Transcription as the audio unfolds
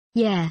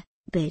Yeah,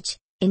 bitch,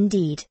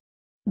 indeed.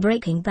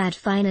 Breaking Bad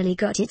finally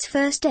got its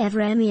first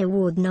ever Emmy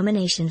Award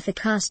nomination for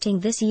casting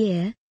this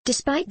year,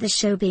 despite the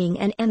show being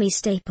an Emmy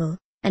staple,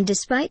 and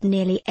despite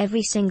nearly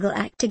every single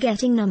actor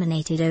getting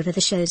nominated over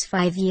the show's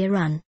 5-year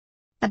run.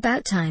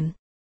 About time.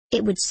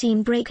 It would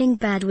seem Breaking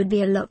Bad would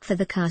be a lock for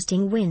the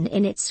casting win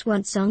in its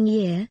swan-song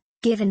year,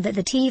 given that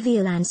the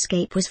TV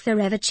landscape was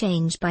forever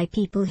changed by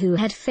people who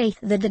had faith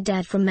that the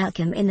dad from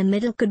Malcolm in the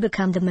Middle could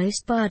become the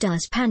most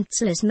badass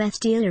pantsless meth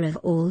dealer of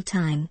all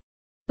time.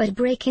 But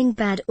Breaking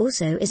Bad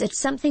also is at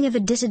something of a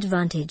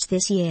disadvantage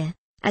this year,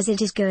 as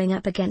it is going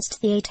up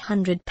against the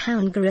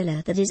 800-pound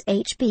gorilla that is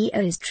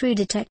HBO's True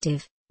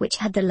Detective, which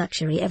had the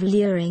luxury of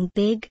luring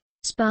big,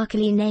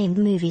 sparkly named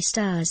movie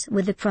stars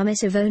with the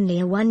promise of only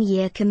a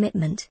 1-year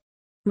commitment.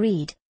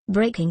 Read,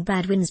 Breaking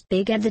Bad wins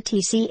big at the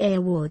TCA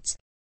Awards.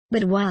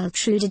 But while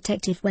True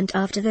Detective went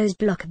after those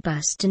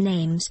blockbuster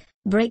names,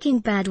 Breaking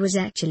Bad was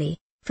actually,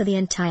 for the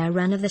entire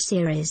run of the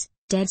series,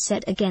 dead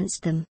set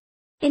against them.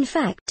 In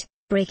fact,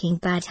 Breaking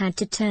Bad had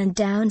to turn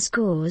down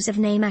scores of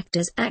name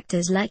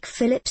actors like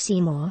Philip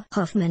Seymour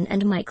Hoffman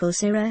and Michael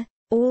Cera,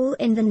 all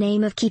in the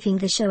name of keeping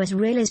the show as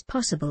real as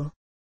possible.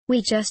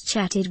 We just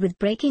chatted with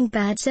Breaking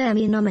Bad's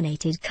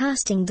Emmy-nominated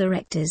casting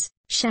directors,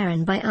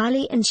 Sharon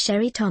Byerly and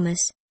Sherry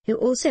Thomas, who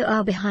also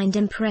are behind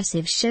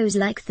impressive shows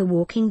like The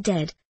Walking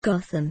Dead,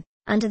 Gotham,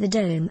 Under the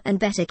Dome and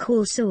Better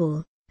Call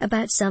Saul,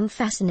 about some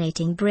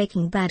fascinating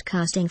Breaking Bad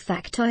casting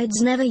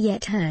factoids never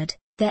yet heard,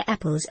 their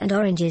apples and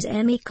oranges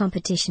Emmy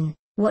competition,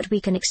 what we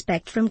can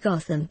expect from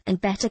Gotham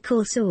and Better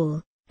Call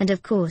Saul, and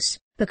of course,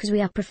 because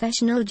we are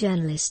professional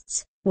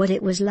journalists, what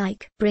it was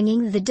like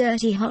bringing the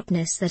dirty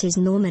hotness that is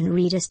Norman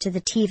Reedus to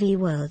the TV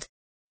world.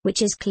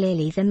 Which is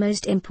clearly the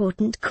most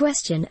important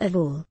question of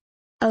all.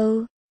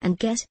 Oh, and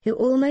guess who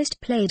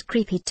almost played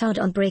Creepy Todd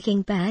on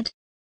Breaking Bad?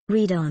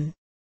 Read on.